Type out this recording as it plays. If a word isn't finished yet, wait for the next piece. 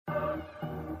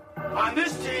On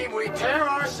this team, we tear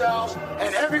ourselves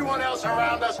and everyone else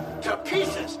around us to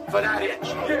pieces for that inch.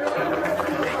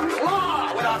 We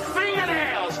claw with our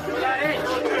fingernails for that inch.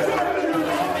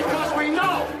 Because we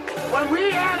know when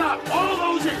we add up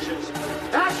all those inches,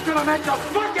 that's going to make the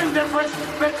fucking difference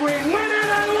between winning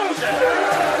and losing.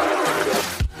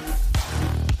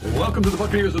 Welcome to the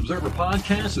Buccaneers Observer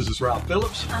Podcast. This is Ralph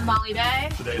Phillips. I'm Molly Bay.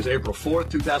 Today is April 4th,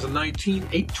 2019,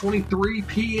 8:23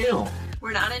 p.m.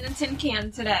 We're not in a tin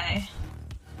can today.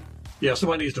 Yeah,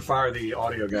 somebody needs to fire the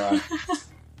audio guy.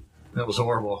 That was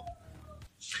horrible.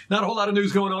 Not a whole lot of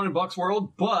news going on in Bucs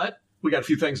world, but we got a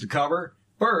few things to cover.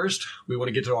 First, we want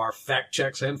to get to our fact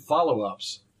checks and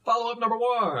follow-ups. Follow-up number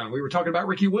one, we were talking about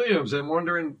Ricky Williams and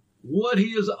wondering what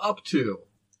he is up to.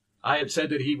 I had said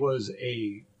that he was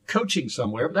coaching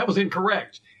somewhere, but that was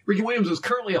incorrect. Ricky Williams is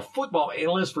currently a football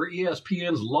analyst for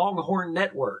ESPN's Longhorn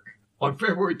Network. On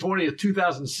February 20th,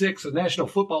 2006, the National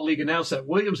Football League announced that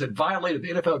Williams had violated the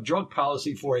NFL drug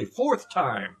policy for a fourth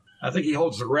time. I think he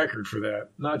holds the record for that.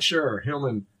 Not sure.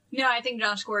 No, I think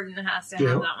Josh Gordon has to have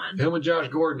that one. Him and Josh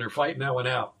Gordon are fighting that one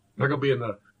out. They're going to be in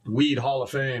the Weed Hall of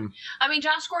Fame. I mean,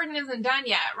 Josh Gordon isn't done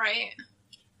yet, right?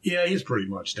 Yeah, he's pretty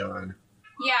much done.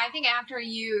 Yeah, I think after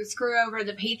you screw over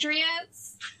the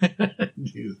Patriots,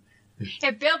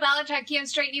 if Bill Belichick can't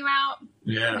straighten you out,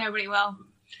 nobody will.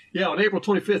 Yeah, on April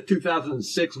 25th,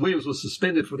 2006, Williams was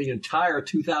suspended for the entire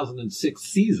 2006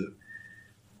 season.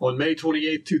 On May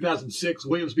 28th, 2006,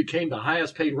 Williams became the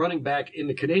highest-paid running back in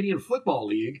the Canadian Football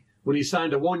League when he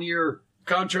signed a one-year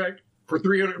contract for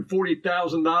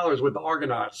 $340,000 with the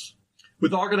Argonauts.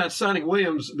 With the Argonauts signing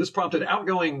Williams, this prompted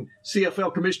outgoing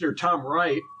CFL Commissioner Tom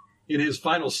Wright in his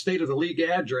final State of the League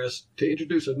address to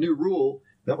introduce a new rule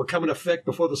that would come in effect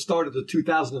before the start of the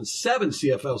 2007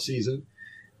 CFL season,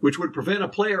 which would prevent a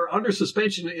player under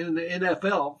suspension in the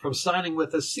NFL from signing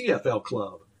with a CFL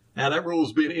club. Now, that rule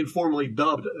is being informally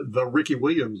dubbed the Ricky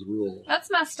Williams rule.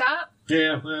 That's messed up.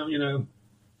 Yeah, well, you know.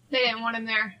 They didn't want him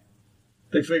there.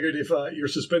 They figured if you're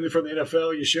suspended from the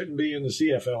NFL, you shouldn't be in the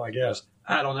CFL, I guess.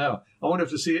 I don't know. I wonder if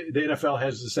the NFL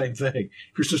has the same thing.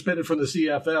 If you're suspended from the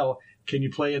CFL, can you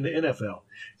play in the NFL?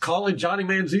 Call in Johnny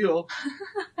Manziel.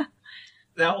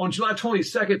 Now, on July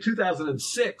 22nd,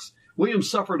 2006,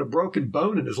 Williams suffered a broken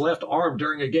bone in his left arm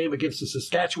during a game against the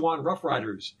Saskatchewan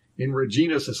Roughriders in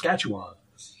Regina, Saskatchewan.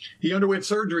 He underwent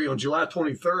surgery on July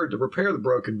 23rd to repair the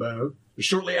broken bone.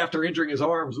 Shortly after injuring his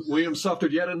arms, Williams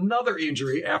suffered yet another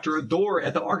injury after a door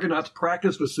at the Argonauts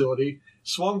practice facility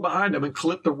swung behind him and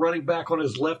clipped the running back on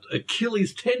his left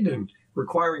Achilles tendon,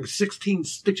 requiring 16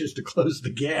 stitches to close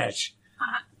the gash.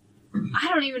 I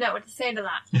don't even know what to say to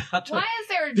that. Why is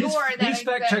there a door that These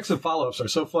fact checks and follow-ups are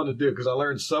so fun to do because I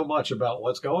learned so much about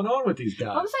what's going on with these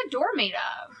guys. What was that door made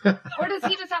of? Or does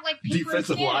he just have, like, paper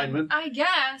defensive skin? lineman? I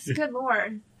guess. Good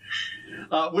Lord.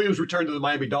 Williams returned to the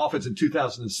Miami Dolphins in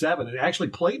 2007 and actually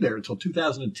played there until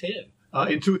 2010.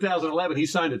 In 2011, he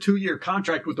signed a 2-year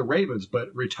contract with the Ravens,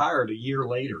 but retired a year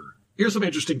later. Here's some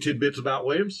interesting tidbits about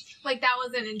Williams. Like, that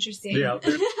wasn't interesting. Yeah,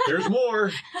 there's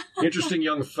more. Interesting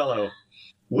young fellow.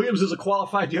 Williams is a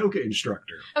qualified yoga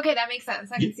instructor. Okay, that makes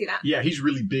sense. I can see that. Yeah, he's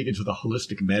really big into the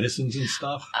holistic medicines and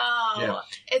stuff. Oh, yeah.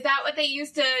 Is that what they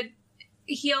used to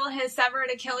heal his severed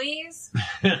Achilles?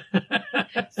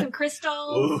 Some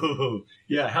crystals? Ooh,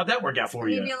 yeah, how'd that work out for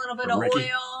you? Maybe a little bit of Ricky?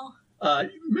 oil.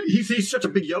 He's such a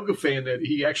big yoga fan that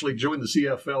he actually joined the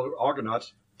CFL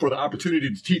Argonauts for the opportunity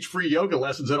to teach free yoga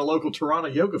lessons at a local Toronto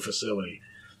yoga facility.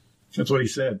 That's what he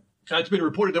said. It's been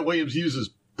reported that Williams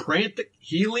uses Pranthic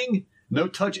Healing,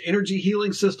 no-touch energy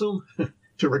healing system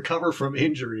to recover from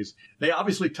injuries. They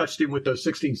obviously touched him with those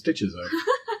 16 stitches, though.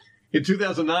 In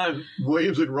 2009,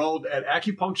 Williams enrolled at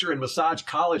Acupuncture and Massage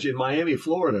College in Miami,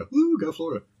 Florida. Woo, go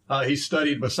Florida. He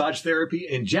studied massage therapy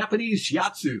and Japanese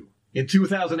shiatsu. In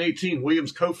 2018,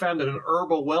 Williams co-founded an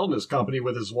herbal wellness company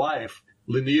with his wife,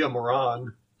 Linnea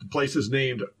Moran. The place is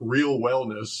named Real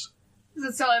Wellness. Is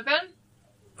it still open?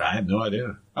 I have no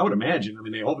idea. I would imagine. I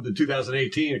mean, they opened in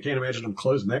 2018. I can't imagine them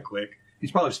closing that quick.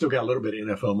 He's probably still got a little bit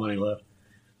of NFL money left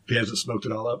if he hasn't smoked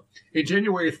it all up. In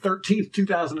January 13th,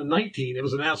 2019, it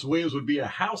was announced Williams would be a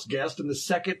house guest in the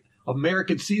second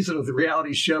American season of the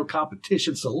reality show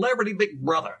competition Celebrity Big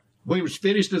Brother. Williams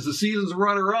finished as the season's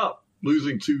runner-up,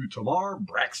 losing to Tamar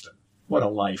Braxton. What a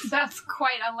life. That's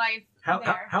quite a life.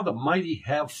 How the mighty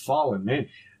have fallen, man.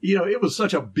 You know, it was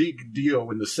such a big deal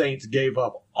when the Saints gave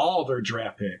up all their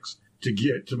draft picks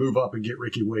to move up and get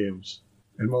Ricky Williams.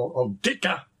 And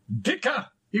Ditka,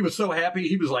 he was so happy.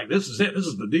 He was like, this is it. This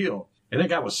is the deal. And that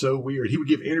guy was so weird. He would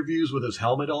give interviews with his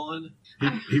helmet on.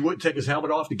 He wouldn't take his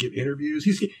helmet off to give interviews.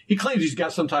 He claims he's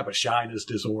got some type of shyness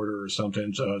disorder or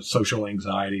something, social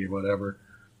anxiety or whatever.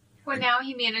 Well, now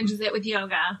he manages it with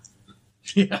yoga.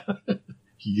 Yeah.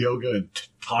 Yoga and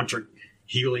tantric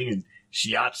healing and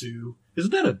shiatsu.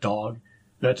 Isn't that a dog?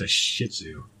 That's a shih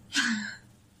tzu.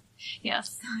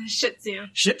 Yes, shih tzu.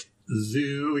 Shih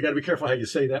tzu. We got to be careful how you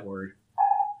say that word.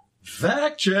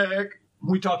 Fact check.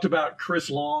 We talked about Chris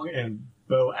Long and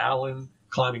Bo Allen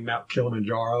climbing Mount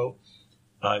Kilimanjaro.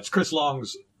 It's Chris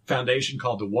Long's foundation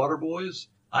called the Water Boys.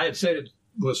 I had said it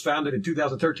was founded in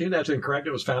 2013. That's incorrect.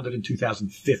 It was founded in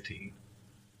 2015.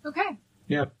 Okay.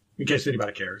 Yeah, in case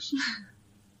anybody cares.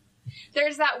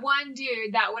 There's that one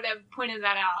dude that would have pointed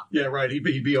that out. Yeah, right.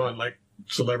 He'd be on like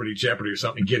Celebrity Jeopardy or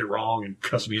something, get it wrong and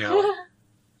cuss me out.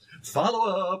 Follow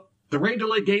up. The rain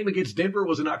delay game against Denver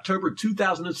was in October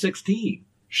 2016.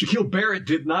 Shaquille Barrett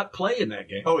did not play in that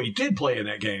game. Oh, he did play in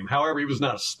that game. However, he was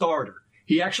not a starter.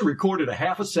 He actually recorded a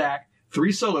half a sack,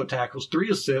 3 solo tackles, 3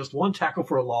 assists, 1 tackle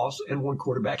for a loss, and 1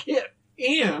 quarterback hit,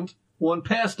 and 1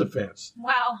 pass defense.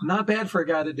 Wow. Not bad for a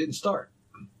guy that didn't start.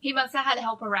 He must have had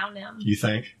help around him. You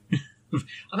think?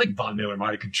 I think Von Miller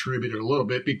might have contributed a little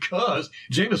bit because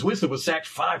Jameis Winston was sacked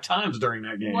 5 times during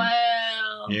that game.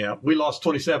 Wow. Yeah, we lost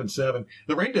 27-7.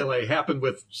 The rain delay happened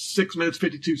with 6 minutes,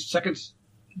 52 seconds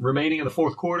remaining in the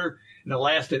fourth quarter, and it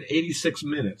lasted 86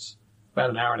 minutes, about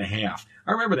an hour and a half.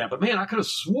 I remember that, but man, I could have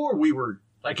swore we were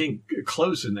like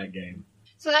close in that game.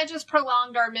 So that just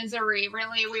prolonged our misery,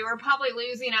 really. We were probably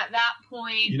losing at that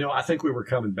point. You know, I think we were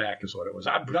coming back is what it was.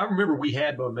 But I remember we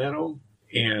had momentum,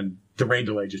 and the rain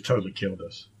delay just totally killed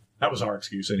us. That was our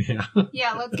excuse anyhow.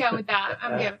 Yeah, let's go with that.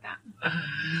 I'm good with that.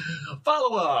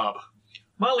 Follow up.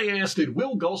 Molly asked, did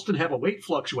Will Golston have a weight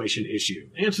fluctuation issue?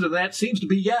 Answer to that seems to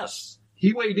be yes.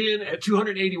 He weighed in at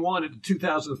 281 at the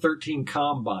 2013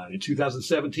 Combine. In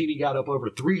 2017, he got up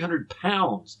over 300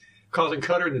 pounds, causing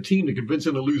Cutter and the team to convince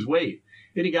him to lose weight.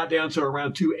 Then he got down to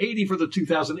around 280 for the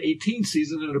 2018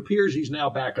 season, and it appears he's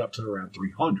now back up to around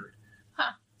 300.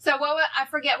 Huh. So I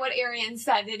forget what Arian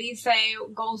said. Did he say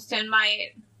Golston might,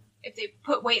 if they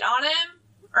put weight on him,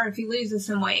 or if he loses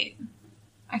some weight?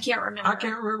 I can't remember. I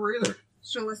can't remember either.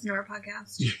 Should listen to our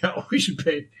podcast. Yeah, we should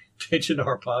pay attention to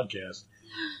our podcast.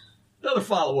 Another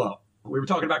follow-up. We were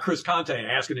talking about Chris Conte,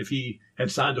 asking if he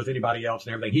had signed with anybody else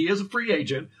and everything. He is a free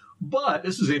agent, but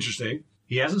this is interesting.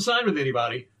 He hasn't signed with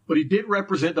anybody, but he did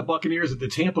represent the Buccaneers at the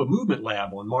Tampa Movement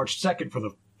Lab on March 2nd for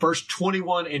the first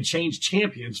 21 and Change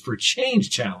champions for Change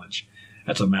Challenge.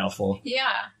 That's a mouthful.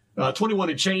 Yeah.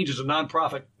 21 and Change is a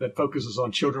nonprofit that focuses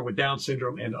on children with Down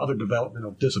syndrome and other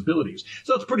developmental disabilities.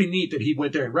 So it's pretty neat that he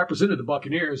went there and represented the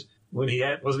Buccaneers when he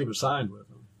wasn't even signed with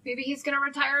them. Maybe he's going to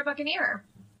retire a Buccaneer.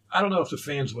 I don't know if the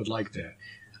fans would like that.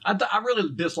 I really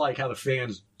dislike how the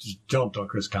fans just dumped on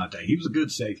Chris Conte. He was a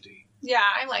good safety. Yeah,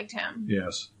 I liked him.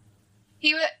 Yes.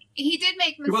 He did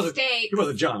make mistakes. He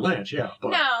wasn't John Lynch, yeah. But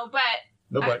no, but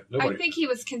nobody. I think he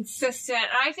was consistent. And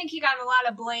I think he got a lot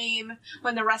of blame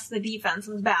when the rest of the defense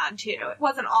was bad, too. It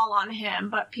wasn't all on him,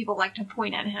 but people like to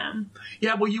point at him.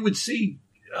 Yeah, well, you would see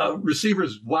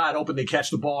receivers wide open, they catch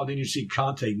the ball, and then you see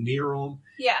Conte near him.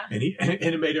 Yeah. And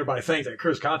it made everybody think that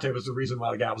Chris Conte was the reason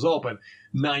why the guy was open.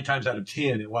 9 times out of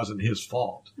 10, it wasn't his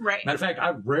fault. Right. Matter of fact,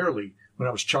 I rarely, when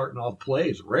I was charting all the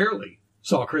plays,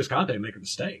 saw Chris Conte make a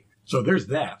mistake. So there's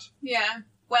that. Yeah.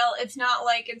 Well, it's not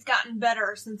like it's gotten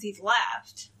better since he's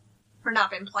left or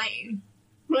not been playing.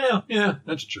 Well, yeah,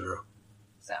 that's true.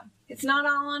 So it's not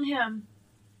all on him.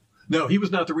 No, he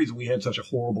was not the reason we had such a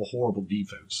horrible, horrible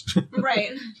defense.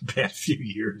 Right. The past few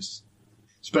years.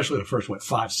 Especially the first,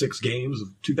 5-6 games of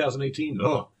 2018?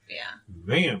 Oh, yeah.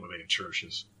 Man, were they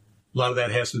atrocious. A lot of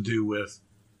that has to do with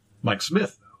Mike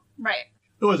Smith, though. Right.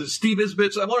 Who was it? Steve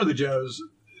Isbitz, one of the Joes,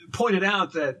 pointed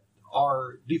out that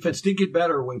our defense did get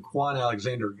better when Quan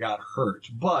Alexander got hurt.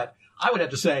 But I would have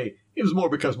to say it was more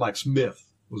because Mike Smith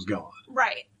was gone.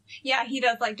 Right. Yeah, he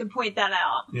does like to point that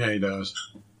out. Yeah, he does.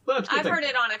 I've heard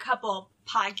it on a couple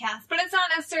podcasts, but it's not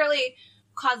necessarily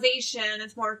causation.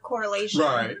 It's more correlation.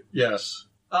 Right, yes.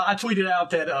 I tweeted out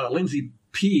that Lindsay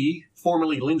P.,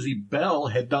 formerly Lindsay Bell,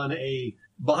 had done a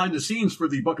behind the scenes for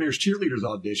the Buccaneers cheerleaders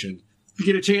audition. If you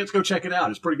get a chance, go check it out.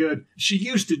 It's pretty good. She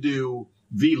used to do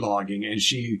vlogging, and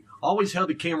she always held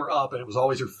the camera up, and it was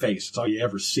always her face. It's all you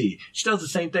ever see. She does the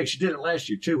same thing. She did it last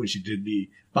year, too, when she did the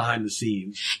behind the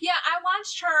scenes. Yeah, I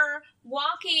watched her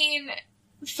walking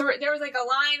through. There was like a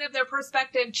line of their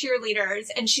prospective cheerleaders,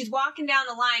 and she's walking down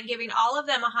the line giving all of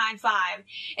them a high five.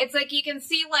 It's like you can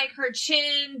see like her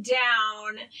chin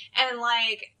down and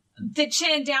like the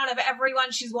chin down of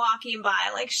everyone she's walking by.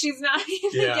 Like she's not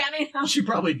even getting them. She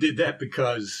probably did that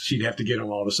because she'd have to get them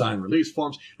all to sign release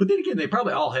forms. But then again, they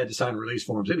probably all had to sign release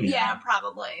forms anyhow. Yeah,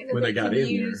 probably. When they got in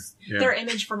use there. Yeah. their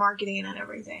image for marketing and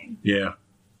everything. Yeah.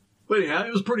 But anyhow,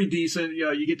 it was pretty decent.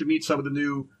 You get to meet some of the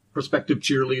new prospective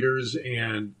cheerleaders,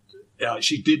 and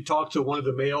she did talk to one of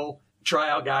the male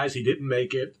tryout guys. He didn't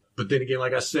make it. But then again,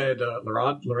 like I said,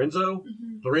 Lorenzo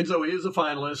is a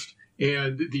finalist.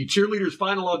 And the cheerleaders'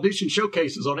 final audition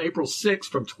showcase is on April 6th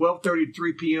from 12:30 to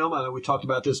 3 p.m. I know we talked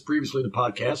about this previously in the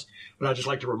podcast, but I'd just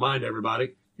like to remind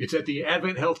everybody. It's at the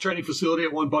Advent Health Training Facility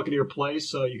at One Buccaneer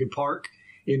Place. You can park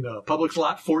in Publix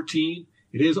Lot 14.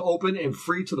 It is open and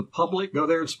free to the public. Go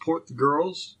there and support the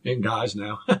girls and guys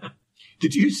now.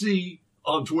 Did you see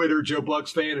on Twitter Joe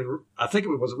Bucks fan, and I think it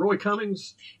was Roy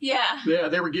Cummings? Yeah. Yeah,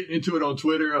 they were getting into it on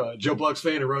Twitter. Joe Bucks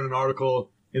fan wrote an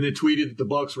article and then tweeted that the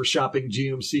Bucks were shopping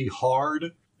GMC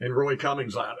hard. And Roy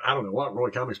Cummings, I don't know what Roy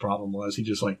Cummings' problem was. He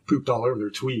just pooped all over their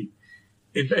tweet.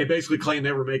 And basically claimed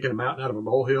they were making a mountain out of a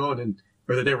molehill,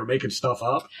 or that they were making stuff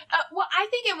up. Well, I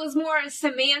think it was more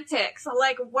semantics.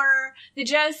 Were the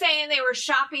Joe saying they were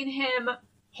shopping him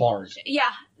hard?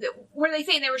 Yeah. Were they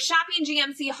saying they were shopping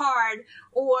GMC hard,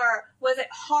 or was it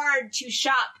hard to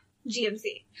shop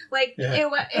GMC?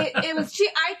 It was too,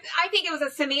 I think it was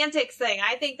a semantics thing.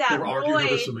 I think that they were arguing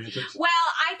over semantics. Well,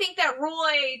 I think that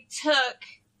Roy took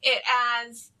it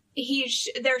as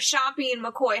they're shopping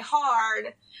McCoy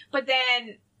hard, but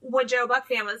then what Joe Buck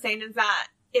fan was saying is that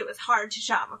it was hard to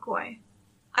shop McCoy.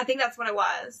 I think that's what it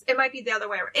was. It might be the other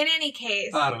way around. In any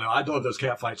case, I don't know. I love those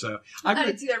cat fights though. I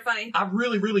did too. They're funny. I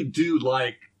really, really do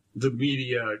like the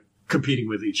media competing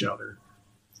with each other.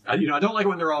 I don't like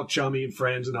when they're all chummy and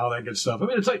friends and all that good stuff. I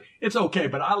mean, it's okay,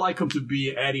 but I like them to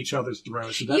be at each other's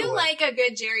throats. You like a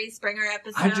good Jerry Springer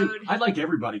episode. I do. I like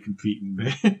everybody competing,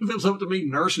 man. If it was up to me,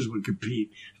 nurses would compete.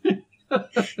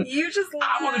 You just love...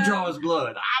 I want to draw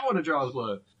his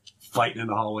blood. Fighting in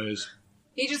the hallways.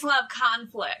 You just love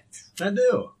conflict. I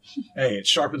do. Hey, it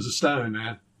sharpens the stone,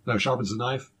 man. No, sharpens the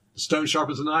knife. The stone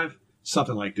sharpens the knife.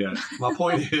 Something like that. My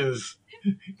point is,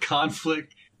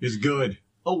 conflict is good.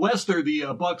 Oh, Wester,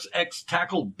 the Bucks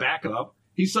ex-tackle backup,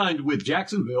 he signed with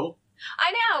Jacksonville.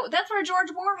 I know. That's where George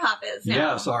Warhop is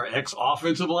now. Yes, our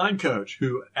ex-offensive line coach,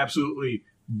 who absolutely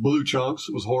blew chunks,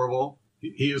 was horrible.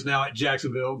 He is now at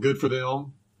Jacksonville. Good for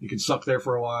them. He can suck there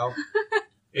for a while.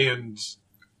 And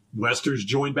Wester's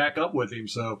joined back up with him,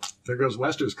 so there goes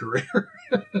Wester's career.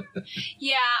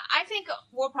 Yeah, I think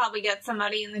we'll probably get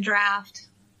somebody in the draft.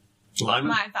 Lineman?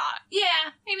 My thought. Yeah,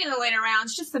 maybe in the later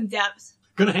rounds, just some depth.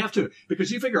 Gonna have to, because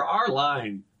you figure our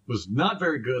line was not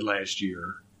very good last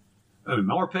year. I mean,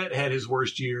 Marpet had his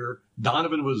worst year.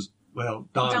 Donovan.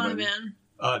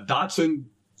 Dotson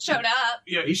showed up.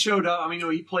 Yeah, he showed up. I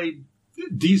mean, he played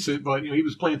decent, but he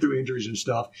was playing through injuries and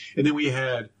stuff. And then we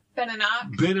had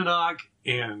Beninock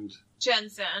and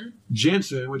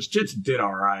Jensen, which Jensen did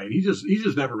all right. He just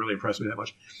never really impressed me that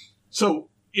much. So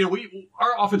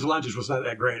our offensive line just was not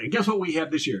that great. And guess what we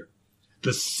have this year?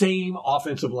 The same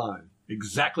offensive line.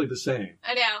 Exactly the same.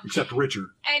 I know. Except richer.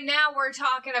 And now we're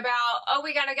talking about,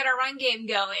 we got to get our run game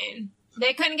going.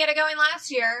 They couldn't get it going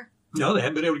last year. No, they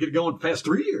haven't been able to get it going the past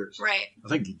 3 years. Right. I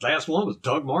think the last one was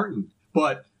Doug Martin.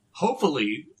 But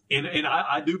hopefully, and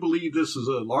I do believe this is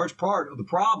a large part of the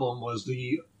problem, was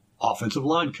the offensive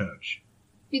line coach.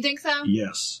 You think so?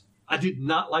 Yes. I did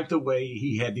not like the way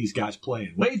he had these guys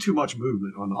playing. Way too much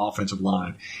movement on the offensive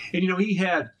line. And, he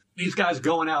had these guys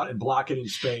going out and blocking in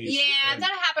space. Yeah, that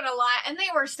happened a lot, and they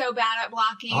were so bad at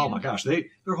blocking. Oh, my gosh.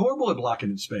 They're horrible at blocking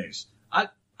in space. I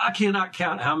cannot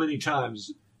count how many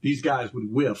times these guys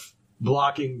would whiff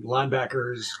blocking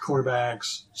linebackers,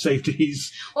 quarterbacks,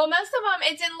 safeties. Well, most of them,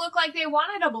 it didn't look like they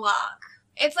wanted to block.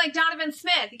 It's like Donovan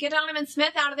Smith. You get Donovan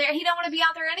Smith out of there, he don't want to be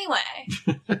out there anyway.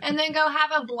 And then go have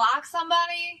him block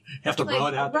somebody. Have to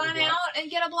run out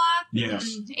and get a block?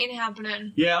 Yes. Ain't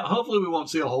happening. Yeah, hopefully we won't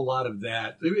see a whole lot of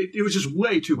that. It was just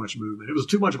way too much movement. It was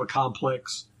too much of a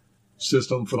complex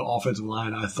system for the offensive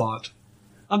line, I thought.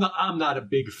 I'm not a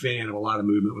big fan of a lot of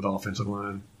movement with offensive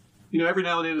line. Every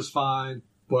now and then is fine,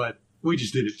 but we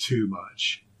just did it too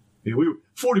much.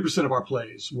 40% of our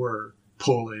plays were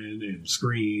pull-in and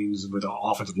screens with the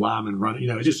offensive lineman running.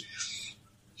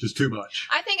 Just too much.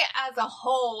 I think as a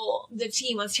whole, the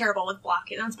team was terrible with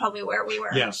blocking. That's probably where we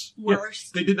were. Yes. Worse.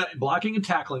 They did not. Blocking and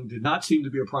tackling did not seem to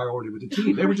be a priority with the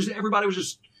team. They were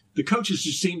the coaches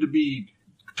just seemed to be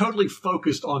totally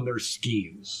focused on their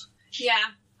schemes. Yeah,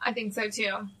 I think so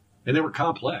too. And they were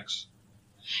complex.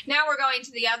 Now we're going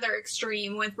to the other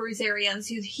extreme with Bruce Arians,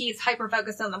 he's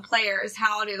hyper-focused on the players.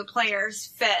 How do the players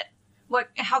fit?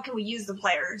 How can we use the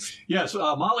players? Yes,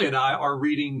 Molly and I are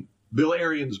reading Bill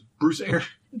Arians' Bruce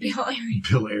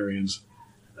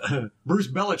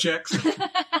Belichick's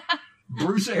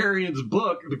Bruce Arians'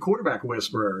 book, The Quarterback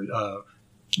Whisperer.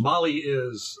 Molly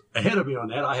is ahead of me on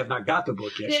that. I have not got the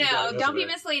book yet. No, don't be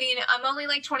misleading. I'm only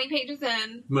like 20 pages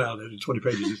in. Well, 20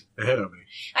 pages is ahead of me.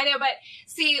 I know, but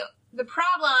see, the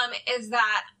problem is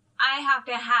that I have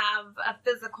to have a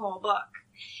physical book.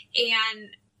 And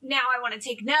now I want to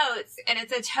take notes, and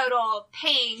it's a total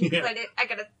pain because I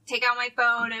got to take out my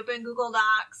phone, open Google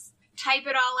Docs, type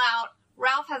it all out.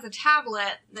 Ralph has a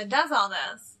tablet that does all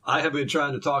this. I have been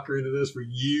trying to talk her into this for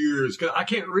years because I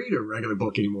can't read a regular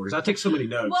book anymore because I take so many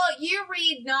notes. Well, you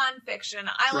read nonfiction.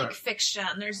 I like fiction.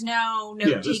 There's no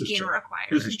note-taking required.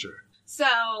 This is true. So,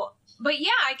 but yeah,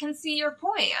 I can see your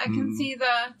point. I can see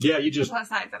the plus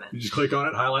sides of it. You just click on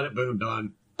it, highlight it, boom,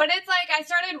 done. But it's like I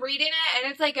started reading it,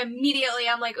 and it's like immediately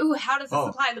I'm like, ooh, how does this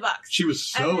apply in the books? She was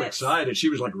so excited. She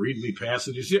was like reading me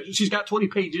passages. She's got 20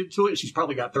 pages into it. She's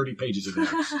probably got 30 pages in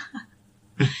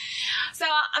there. So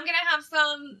I'm gonna have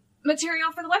some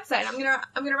material for the website. I'm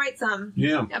gonna write some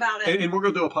about it, and we're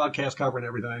gonna do a podcast covering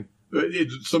everything.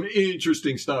 It's some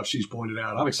interesting stuff she's pointed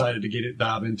out. I'm excited to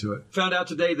dive into it. Found out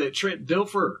today that Trent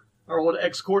Dilfer, our old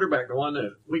ex-quarterback, the one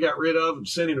that we got rid of and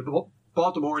sent him to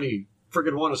Baltimore, and he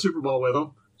freaking won a Super Bowl with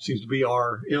him. Seems to be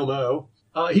our MO.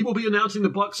 He will be announcing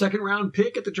the Bucs' second-round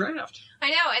pick at the draft.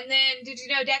 I know. And then, did you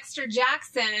know Dexter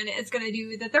Jackson is going to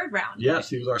do the third round? Yes,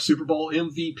 he was our Super Bowl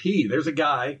MVP. There's a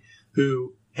guy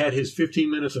who had his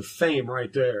 15 minutes of fame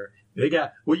right there. They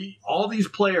got all these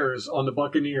players on the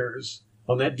Buccaneers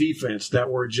on that defense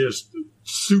that were just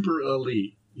super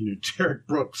elite. You know, Derek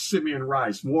Brooks, Simeon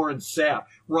Rice, Warren Sapp,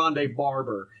 Rondé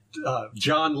Barber,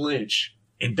 John Lynch,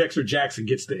 and Dexter Jackson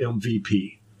gets the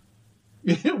MVP.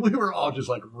 We were all just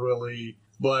like, really?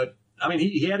 But, I mean,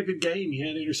 he had a good game. He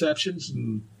had interceptions.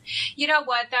 And you know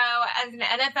what, though? As an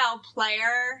NFL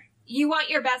player, you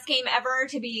want your best game ever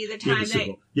to be the time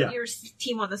that your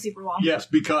team won the Super Bowl. Yes,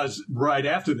 because right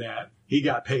after that, he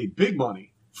got paid big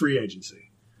money, free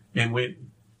agency, and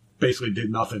basically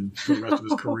did nothing for the rest of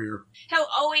his career. He'll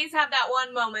always have that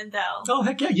one moment, though. Oh,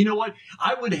 heck yeah. You know what?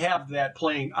 I would have that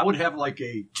playing. I would have like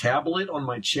a tablet on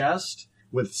my chest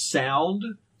with sound,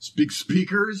 big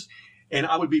speakers, and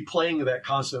I would be playing that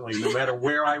constantly no matter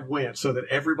where I went so that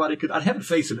everybody could. I'd have it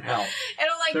facing out.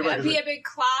 It'll like be a big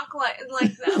clock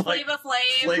like the Flava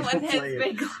Flav with his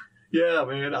big. Yeah,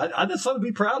 man. That's something to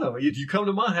be proud of. If you come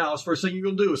to my house, first thing you're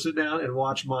going to do is sit down and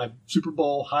watch my Super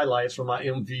Bowl highlights from my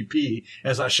MVP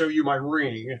as I show you my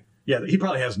ring. Yeah, he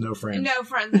probably has no friends. No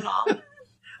friends at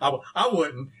all. I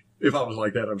wouldn't if I was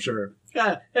like that, I'm sure.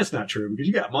 Yeah, that's not true because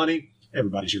you got money.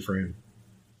 Everybody's your friend.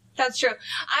 That's true.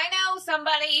 I know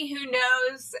somebody who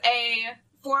knows a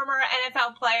former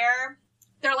NFL player.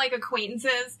 They're like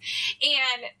acquaintances.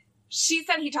 And she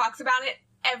said he talks about it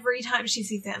every time she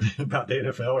sees him. About the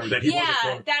NFL or that he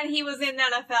was that he was in the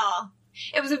NFL.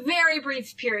 It was a very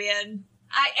brief period.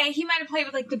 He might have played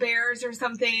with like the Bears or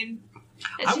something.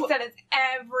 And she said it's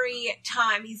every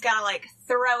time he's got to like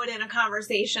throw it in a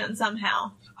conversation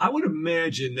somehow. I would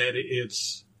imagine that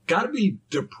it's got to be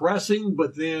depressing,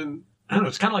 but then I don't know.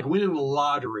 It's kind of like winning the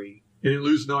lottery and then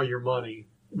losing all your money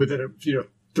within a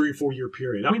 3 or 4 year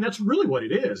period. I mean, that's really what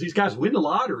it is. These guys win the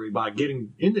lottery by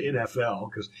getting into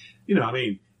NFL because, I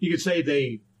mean, you could say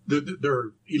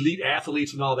they're elite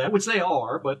athletes and all that, which they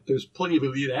are, but there's plenty of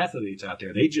elite athletes out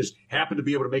there. They just happen to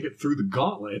be able to make it through the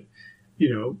gauntlet,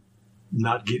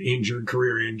 not get injured,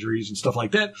 career injuries and stuff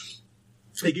like that.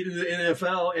 They get into the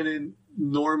NFL and then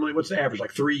normally, what's the average?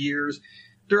 Like 3 years,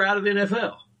 they're out of the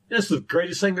NFL. That's the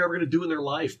greatest thing they're ever going to do in their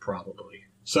life, probably.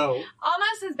 So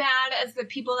almost as bad as the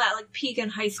people that like peak in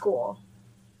high school.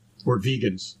 Or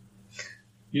vegans.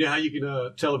 You know how you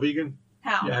can tell a vegan?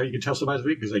 How? Yeah, how you can tell somebody's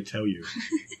vegan? Because they tell you.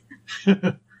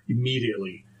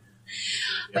 Immediately.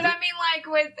 But I mean,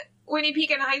 like when you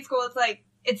peak in high school, it's like,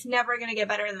 it's never going to get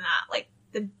better than that. Like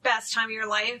the best time of your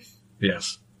life.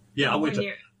 Yes. Yeah, I went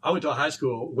to a high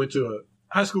school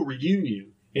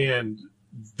reunion, and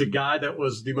the guy that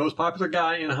was the most popular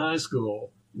guy in high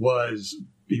school was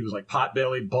like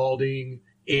pot-bellied, balding,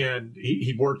 and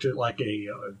he worked at like a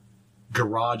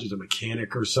garage as a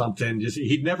mechanic or something.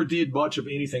 He never did much of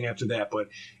anything after that, but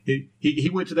he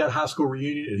went to that high school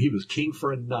reunion and he was king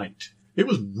for a night. It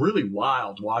was really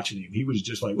wild watching him. He was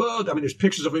just like, well, I mean, there's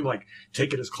pictures of him like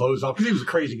taking his clothes off because he was a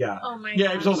crazy guy. Oh my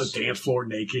gosh. He was on the dance floor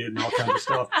naked and all kinds of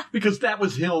stuff because that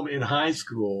was him in high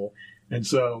school. And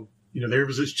so, there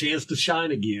was this chance to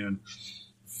shine again.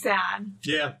 Sad.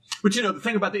 Yeah. But, the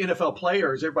thing about the NFL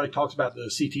players, everybody talks about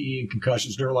the CTE and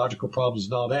concussions, neurological problems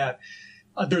and all that.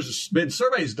 There's been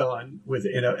surveys done with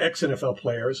ex-NFL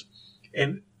players,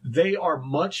 and they are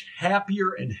much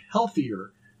happier and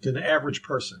healthier than the average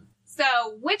person.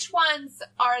 So which ones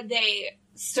are they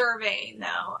surveying,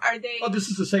 though? Are they... Oh, this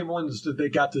is the same ones that they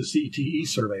got the CTE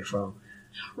survey from.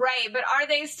 Right, but are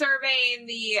they surveying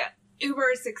the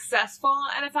uber successful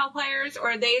NFL players,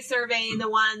 or are they surveying the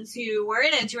ones who were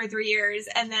in it 2 or 3 years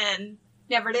and then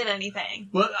never did anything?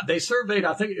 Well, they surveyed,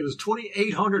 I think it was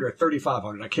 2,800 or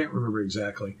 3,500. I can't remember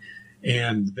exactly.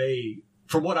 And they,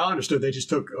 from what I understood, they just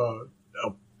took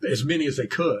as many as they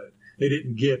could. They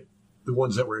didn't get the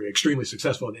ones that were extremely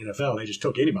successful in the NFL. They just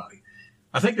took anybody.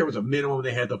 I think there was a minimum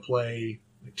they had to play,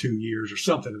 like 2 years or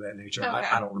something of that nature. Okay.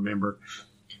 I don't remember.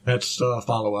 That's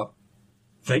follow-up.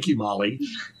 Thank you, Molly.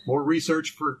 More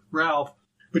research for Ralph.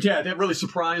 But yeah, that really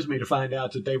surprised me to find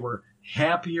out that they were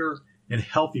happier and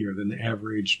healthier than the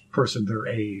average person their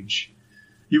age.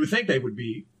 You would think they would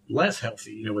be less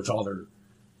healthy, with all their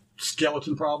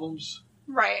skeletal problems.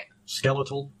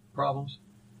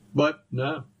 But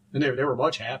no. And they were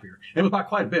much happier. And it was by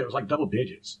quite a bit. It was like double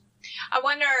digits. I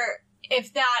wonder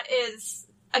if that is,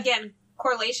 again,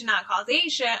 correlation, not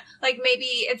causation. Like maybe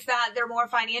it's that they're more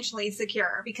financially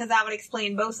secure, because that would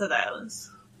explain both of those.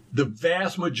 The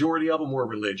vast majority of them were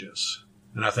religious.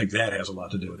 And I think that has a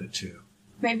lot to do with it, too.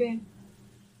 Maybe.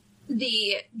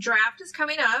 The draft is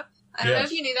coming up. I don't know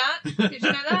if you knew that. Did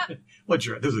you know that? What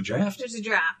draft? There's a draft? There's a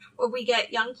draft where we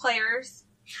get young players.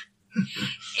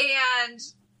 And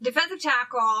defensive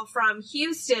tackle from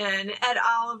Houston, Ed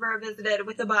Oliver, visited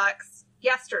with the Bucs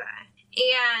yesterday.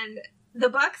 And the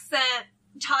Bucs sent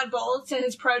Todd Bowles to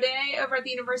his pro day over at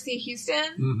the University of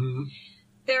Houston. Mm-hmm.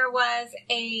 There was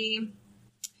a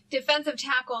defensive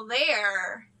tackle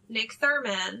there, Nick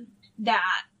Thurman,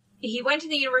 that he went to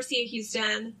the University of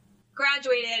Houston,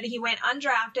 graduated, he went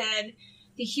undrafted.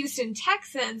 The Houston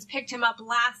Texans picked him up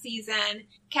last season,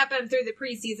 kept him through the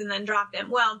preseason, then dropped him.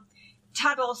 Well,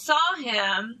 Todd Bowles saw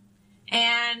him,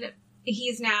 and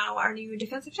he's now our new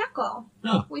defensive tackle.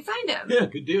 Oh. We signed him. Yeah,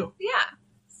 good deal. Yeah.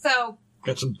 So.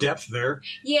 Got some depth there.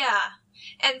 Yeah.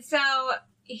 And so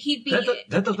he'd be.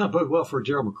 That does not bode well for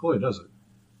Gerald McCoy, does it?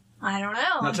 I don't know.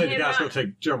 I'm not saying the guy's going to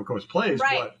take Gerald McCoy's place,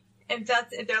 right. But.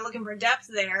 If they're looking for depth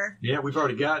there. Yeah, we've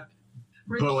already got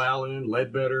Bo Allen,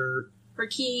 Ledbetter.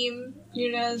 Rakeem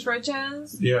Nunez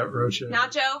Roches. Yeah, Rocha.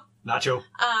 Nacho.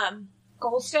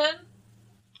 Golston.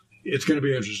 It's going to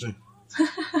be interesting.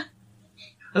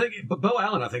 But Bo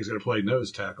Allen, I think, is going to play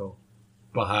nose tackle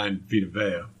behind Vita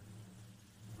Vea.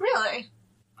 Really?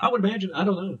 I would imagine. I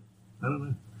don't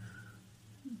know.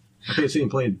 I can't see him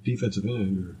playing defensive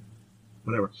end or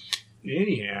whatever.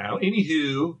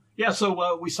 Anywho, yeah.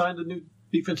 So we signed a new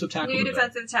defensive tackle.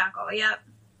 Defensive tackle. Yep.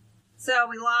 So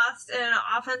we lost an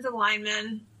offensive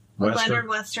lineman, Leonard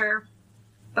Wester,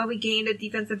 but we gained a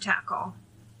defensive tackle.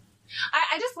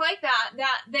 I just like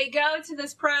that they go to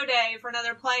this pro day for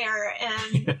another player,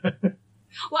 and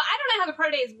well, I don't know how the pro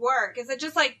days work. Is it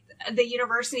just like the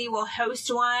university will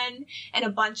host one and a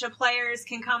bunch of players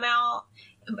can come out,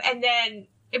 and then,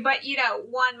 but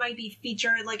one might be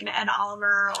featured like an Ed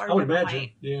Oliver or I would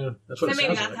imagine. Yeah, that's what. So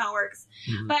maybe that's how it works.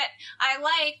 Mm-hmm. But I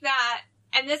like that,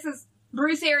 and this is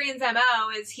Bruce Arians' MO,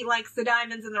 is he likes the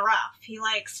diamonds in the rough. He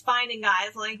likes finding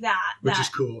guys like that. Which is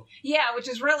cool. Yeah, which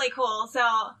is really cool. So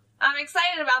I'm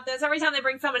excited about this. Every time they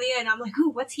bring somebody in, I'm like, ooh,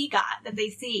 what's he got that they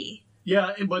see?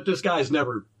 Yeah, but this guy's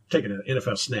never taken an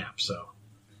NFL snap, so.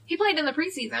 He played in the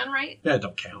preseason, right? That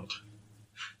don't count.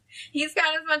 He's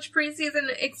got as much preseason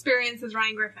experience as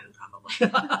Ryan Griffin,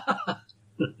 probably. I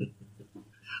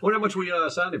wonder how much we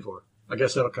signed him for. I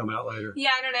guess that'll come out later. Yeah,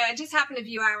 I don't know. It just happened a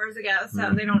few hours ago,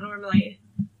 so they don't normally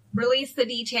release the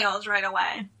details right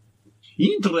away.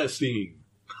 Interesting.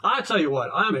 I tell you what,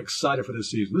 I'm excited for this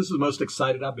season. This is the most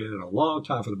excited I've been in a long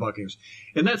time for the Buccaneers.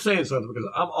 And that's saying something, because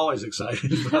I'm always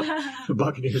excited about the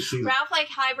Buccaneers season. Ralph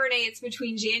hibernates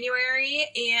between January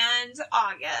and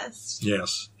August.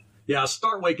 Yes. Yeah, I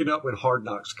start waking up when Hard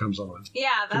Knocks comes on. Yeah,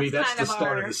 that's to me, that's kind the of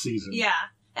start of the season. Yeah,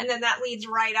 and then that leads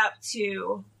right up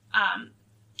to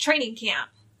training camp.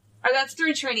 Or that's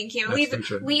through training camp.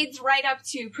 Leads right up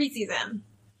to preseason.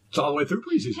 It's all the way through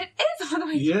preseason. It is all the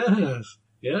way through. Yes.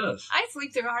 Yes. I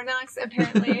sleep through Hard Knocks,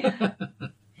 apparently. Have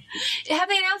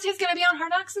they announced who's going to be on Hard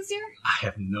Knocks this year? I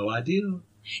have no idea.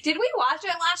 Did we watch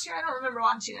it last year? I don't remember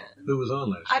watching it. Who was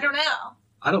on last year? I don't know.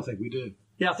 I don't think we did.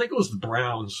 Yeah, I think it was the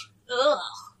Browns. Ugh.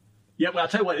 Yeah, well, I'll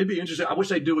tell you what, it'd be interesting. I wish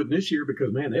they'd do it this year,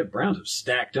 because, man, the Browns have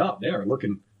stacked up. They are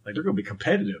looking like they're going to be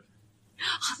competitive.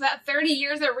 That 30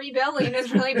 years of rebuilding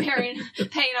is really paying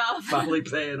off. Finally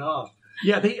paying off.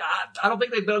 Yeah, I don't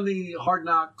think they've done the Hard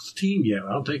Knocks team yet.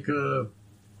 I don't think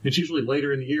it's usually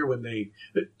later in the year when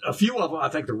a few of them, I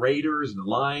think the Raiders and the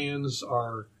Lions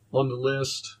are on the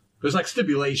list. There's like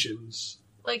stipulations.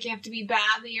 Like you have to be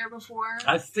bad the year before?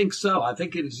 I think so. I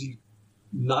think it's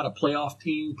not a playoff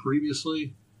team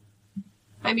previously.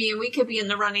 I mean, we could be in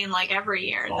the running like every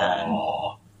year then.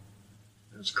 Oh.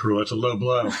 That's cruel. That's a low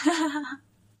blow.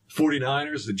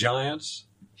 49ers, the Giants.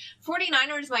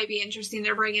 49ers might be interesting.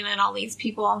 They're bringing in all these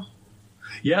people.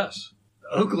 Yes.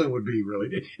 Oakland would be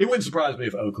really... It wouldn't surprise me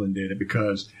if Oakland did it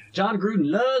because John Gruden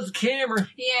loves the camera.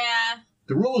 Yeah.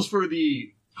 The rules for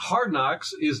the Hard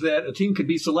Knocks is that a team could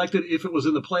be selected if it was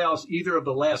in the playoffs either of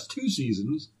the last 2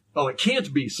 seasons. Oh, it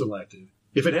can't be selected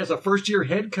if it has a first-year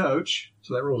head coach,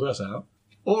 so that rules us out,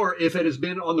 or if it has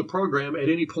been on the program at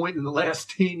any point in the last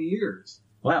 10 years.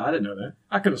 Wow, I didn't know that.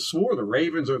 I could have swore the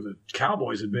Ravens or the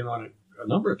Cowboys had been on it a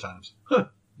number of times.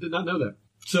 Did not know that.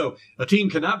 So a team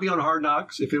cannot be on Hard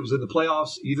Knocks if it was in the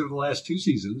playoffs either of the last 2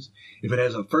 seasons, if it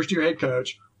has a first-year head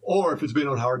coach, or if it's been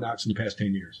on Hard Knocks in the past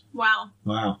 10 years. Wow.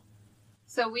 Wow.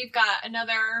 So we've got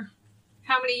another,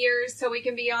 how many years till we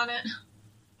can be on it?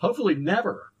 Hopefully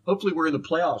never. Hopefully we're in the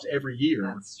playoffs every year.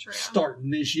 That's true.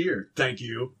 Starting this year. Thank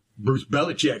you. Bruce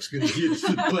Belichick's going to get us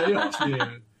to the playoffs,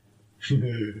 man.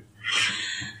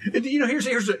 You know, here's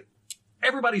the...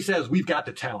 Everybody says we've got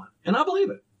the talent. And I believe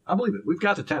it. We've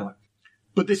got the talent.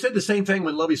 But they said the same thing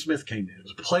when Lovie Smith came in. It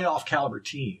was a playoff caliber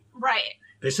team. Right.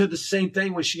 They said the same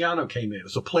thing when Schiano came in. It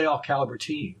was a playoff caliber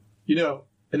team. You know,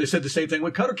 and they said the same thing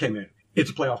when Cutter came in.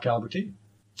 It's a playoff caliber team.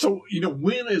 So, you know,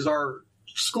 when is our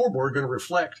scoreboard going to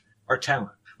reflect our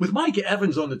talent? With Mike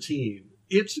Evans on the team,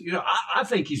 it's, you know, I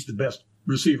think he's the best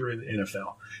receiver in the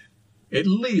NFL. At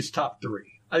least top 3.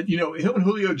 You know, him and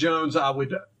Julio Jones, I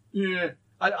would, yeah.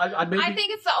 I'd maybe... I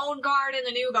think it's the old guard and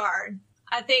the new guard.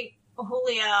 I think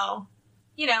Julio,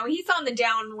 you know, he's on the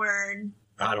downward.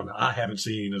 I don't know. I haven't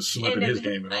seen a slip in his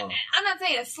game at all. I'm not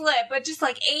saying a slip, but just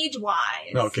like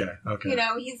age-wise. Okay. You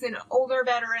know, he's an older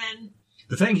veteran.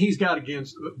 The thing he's got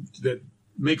against that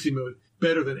makes him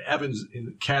better than Evans in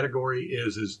the category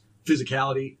is his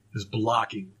physicality, his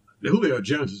blocking. Julio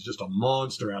Jones is just a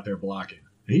monster out there blocking.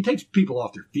 And he takes people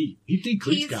off their feet. He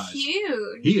decreases guys. He's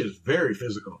huge. He is very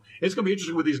physical. It's going to be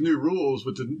interesting with these new rules,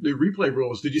 with the new replay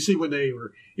rules. Did you see when they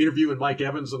were interviewing Mike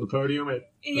Evans on the podium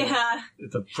at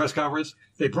the press conference?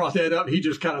 They brought that up. He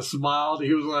just kind of smiled.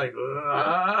 He was like,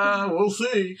 we'll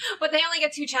see. But they only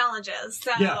get 2 challenges.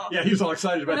 So. Yeah, he was all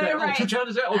excited about that. Right. Oh, 2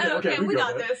 challenges? Okay, we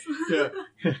got this.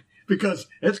 Yeah. Because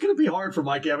it's going to be hard for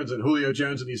Mike Evans and Julio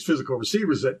Jones and these physical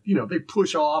receivers that, you know, they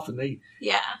push off and they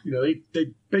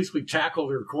basically tackle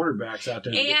their cornerbacks out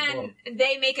there. And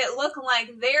they make it look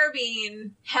like they're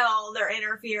being held or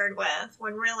interfered with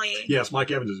when really... Yes,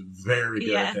 Mike Evans is very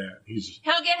good at that.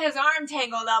 He'll get his arm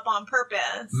tangled up on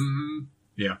purpose. Mm-hmm.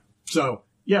 Yeah. So,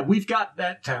 yeah, we've got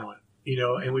that talent, you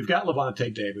know, and we've got Levante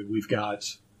David. We've got,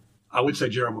 I would say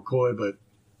Gerald McCoy, but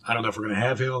I don't know if we're going to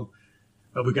have him.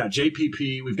 We've got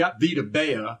JPP. We've got Vita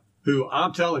Vea, who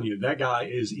I'm telling you, that guy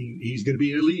he's going to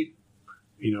be elite.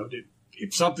 You know,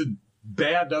 if something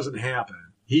bad doesn't happen,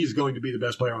 he's going to be the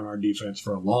best player on our defense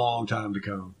for a long time to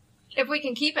come. If we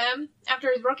can keep him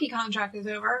after his rookie contract is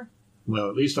over. Well,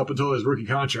 at least up until his rookie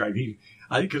contract.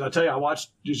 Because I tell you, I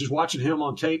watched, just watching him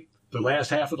on tape the last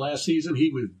half of last season,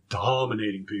 he was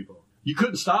dominating people. You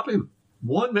couldn't stop him.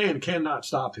 One man cannot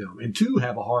stop him, and 2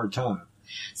 have a hard time.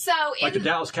 So like the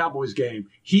Dallas Cowboys game,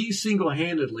 he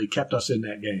single-handedly kept us in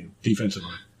that game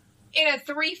defensively. In a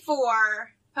 3-4,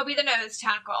 he'll be the nose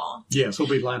tackle. Yes, he'll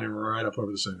be lining right up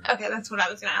over the center. Okay, that's what I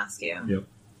was going to ask you. Yep.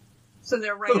 So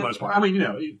they're right for the most part. I mean, you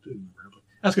know,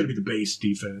 that's going to be the base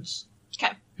defense.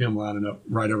 Okay. Him lining up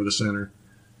right over the center,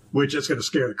 which is going to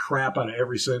scare the crap out of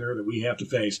every center that we have to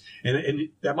face. And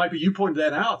that might be, you pointed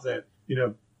that out, that, you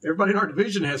know, everybody in our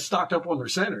division has stocked up on their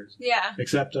centers. Yeah.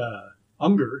 Except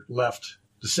Unger left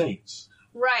the Saints.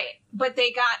 Right. But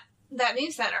they got that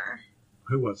new center.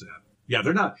 Who was that? Yeah,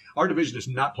 they're not. Our division is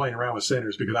not playing around with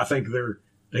centers because I think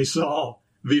they saw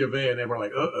Vita Vea and they were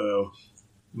like, uh-oh,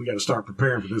 we got to start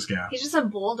preparing for this guy. He's just a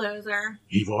bulldozer.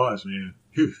 He was, man.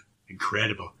 Whew,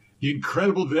 incredible. The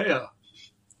incredible Vea.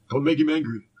 Don't make him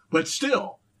angry. But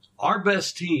still, our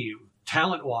best team,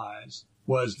 talent-wise,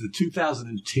 was the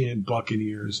 2010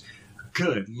 Buccaneers.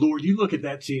 Good Lord, you look at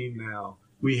that team now.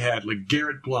 We had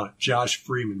LeGarrette Blount, Josh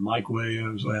Freeman, Mike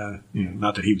Williams.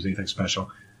 Not that he was anything special.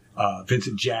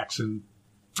 Vincent Jackson.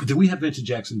 Did we have Vincent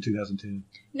Jackson in 2010?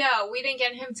 No, we didn't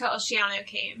get him till Schiano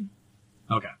came.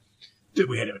 Okay.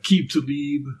 We had Aqib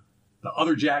Talib, the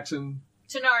other Jackson.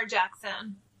 Tanar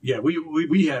Jackson. Yeah,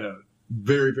 we had a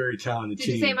very, very talented team.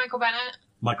 Did you say Michael Bennett?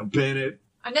 Michael Bennett.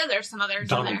 I know there's some others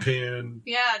Donald in there. Penn.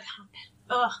 Yeah, Donald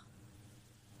Penn. Ugh.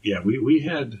 Yeah, we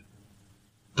had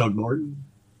Doug Martin.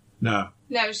 No,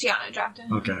 Schiano drafted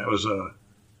him. Okay, it was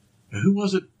who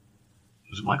was it?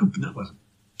 Was it Michael? No, it wasn't.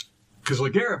 Because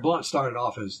LeGarrette Blount started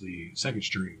off as the second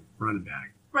string running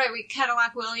back. Right,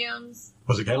 Cadillac Williams.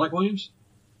 Was it Cadillac Williams?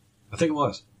 I think it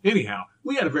was. Anyhow,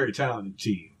 we had a very talented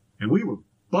team, and we were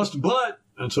busting butt.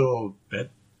 until that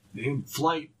damn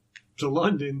flight to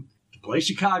London to play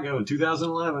Chicago in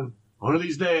 2011. One of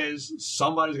these days,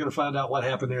 somebody's going to find out what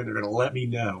happened there, and they're going to let me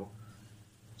know.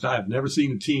 So I have never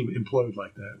seen a team implode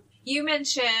like that. You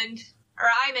mentioned, or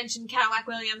I mentioned Cadillac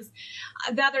Williams.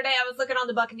 The other day I was looking on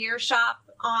the Buccaneers shop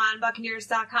on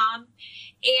Buccaneers.com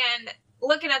and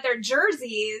looking at their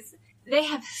jerseys. They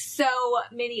have so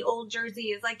many old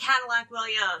jerseys, like Cadillac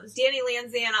Williams, Danny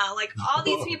Lanzana, like all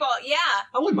these people. Yeah.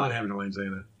 I wouldn't mind having a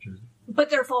Lanzana jersey. But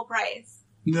they're full price.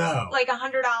 No. Like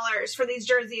 $100 for these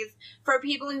jerseys for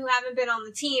people who haven't been on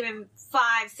the team in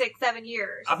 5, 6, 7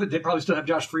 years. I bet they probably still have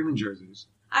Josh Freeman jerseys.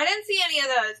 I didn't see any of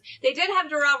those. They did have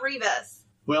Darrelle Revis.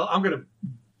 Well, I'm going to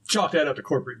chalk that up to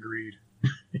corporate greed.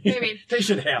 Maybe. They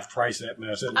should half price that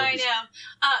mess. I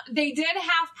know. They did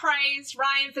half price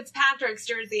Ryan Fitzpatrick's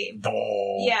jersey.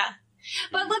 Oh. Yeah.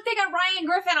 But look, they got Ryan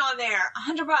Griffin on there.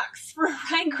 $100 for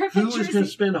Ryan Griffin jersey. Who is going to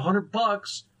spend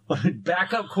 $100 on a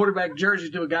backup quarterback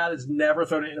jersey to a guy that's never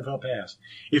thrown an NFL pass?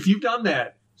 If you've done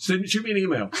that, shoot me an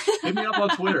email. Hit me up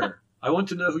on Twitter. I want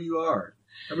to know who you are.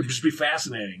 That would just be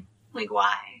fascinating. Like,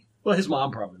 why? Well, his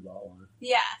mom probably bought one.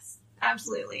 Yes,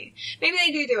 absolutely. Maybe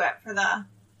they do it for The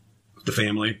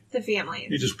family. the families.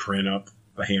 You just print up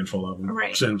a handful of them,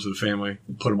 Right. send them to the family,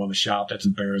 put them on the shop. That's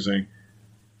embarrassing.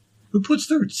 Who puts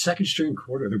their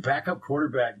their backup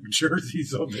quarterback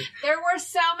jerseys on there? There were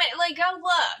so many. Like, go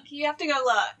look. You have to go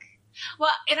look.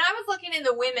 Well, and I was looking in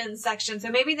the women's section, so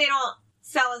maybe they don't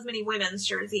sell as many women's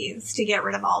jerseys to get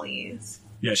rid of all these.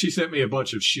 Yeah, she sent me a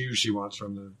bunch of shoes she wants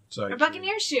from the site. Or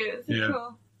Buccaneer shoes. They're Yeah.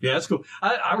 cool. Yeah, that's cool.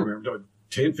 I remember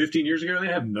 10, 15 years ago, they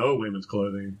have no women's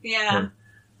clothing. Yeah. for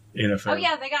NFL. Oh,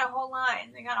 yeah, they got a whole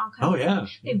line. They got all kinds Oh, of yeah.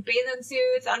 They have bathing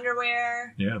suits,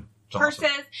 underwear, Yeah. It's purses.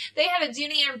 awesome. They have a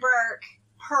Dooney and Burke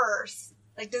purse,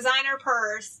 like designer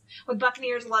purse with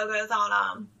Buccaneers logos on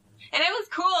them. And it was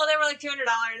cool. They were like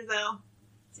 $200 though.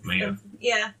 It's Man. expensive.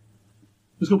 Yeah.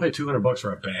 Who's going to pay $200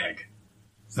 for a bag?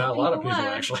 Not a lot of people people,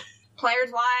 would. actually.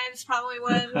 Players' wives probably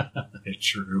would. It's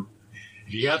true.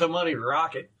 If you got the money,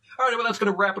 rock it. All right, well, that's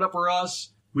going to wrap it up for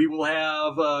us. We will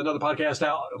have another podcast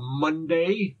out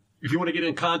Monday. If you want to get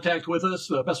in contact with us,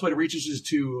 the best way to reach us is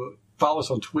to follow us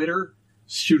on Twitter,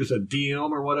 shoot us a DM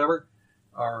or whatever.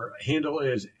 Our handle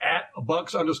is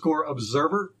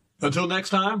 @Bucks_Observer. Until next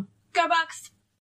time. Go Bucks!